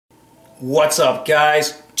What's up,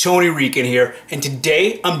 guys? Tony Rican here, and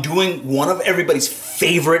today I'm doing one of everybody's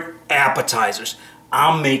favorite appetizers.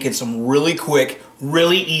 I'm making some really quick,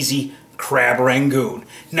 really easy Crab Rangoon.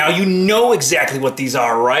 Now you know exactly what these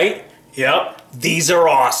are, right? Yep, these are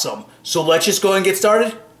awesome. So let's just go ahead and get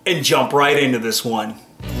started and jump right into this one.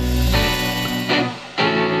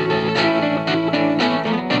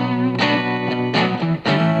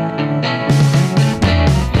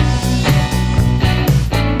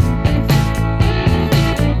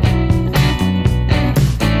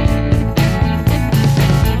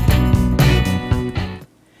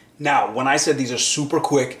 Now, when I said these are super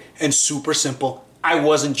quick and super simple, I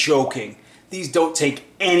wasn't joking. These don't take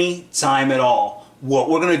any time at all.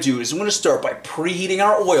 What we're going to do is I'm going to start by preheating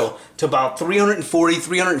our oil to about 340,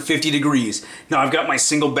 350 degrees. Now, I've got my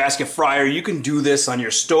single basket fryer. You can do this on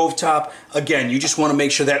your stovetop. Again, you just want to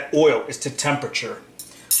make sure that oil is to temperature.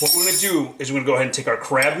 What we're going to do is we're going to go ahead and take our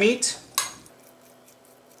crab meat,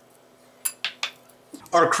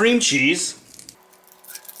 our cream cheese,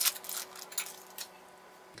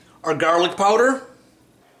 our garlic powder,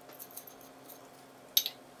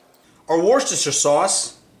 our Worcestershire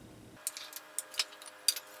sauce.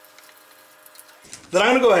 Then I'm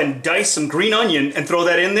going to go ahead and dice some green onion and throw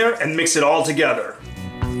that in there and mix it all together.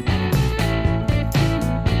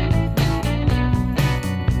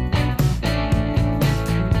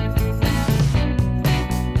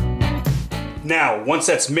 Now, once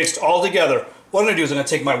that's mixed all together, what I'm going to do is I'm going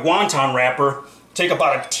to take my wonton wrapper, take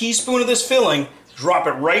about a teaspoon of this filling, drop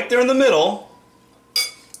it right there in the middle.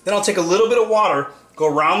 Then I'll take a little bit of water, go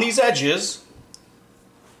around these edges,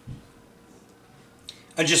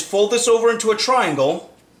 and just fold this over into a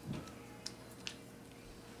triangle.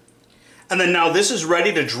 And then now this is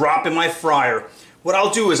ready to drop in my fryer. What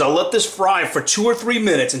I'll do is I'll let this fry for 2 or 3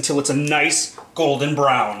 minutes until it's a nice golden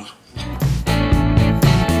brown.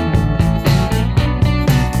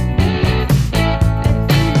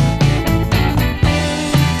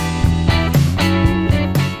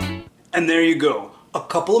 And there you go. A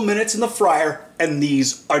couple of minutes in the fryer and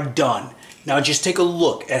these are done. Now just take a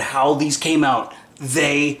look at how these came out.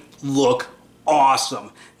 They look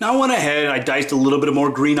awesome. Now I went ahead and I diced a little bit of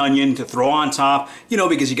more green onion to throw on top, you know,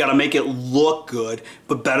 because you got to make it look good.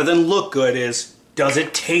 But better than look good is, does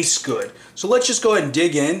it taste good? So let's just go ahead and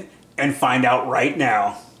dig in and find out right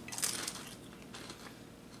now.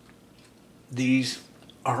 These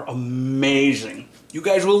are amazing. You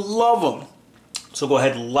guys will love them. So go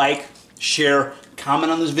ahead and like, share,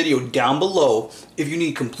 comment on this video down below. If you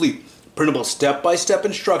need complete printable step-by-step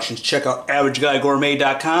instructions, check out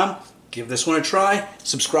AverageGuyGourmet.com. Give this one a try,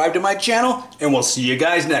 subscribe to my channel, and we'll see you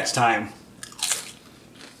guys next time.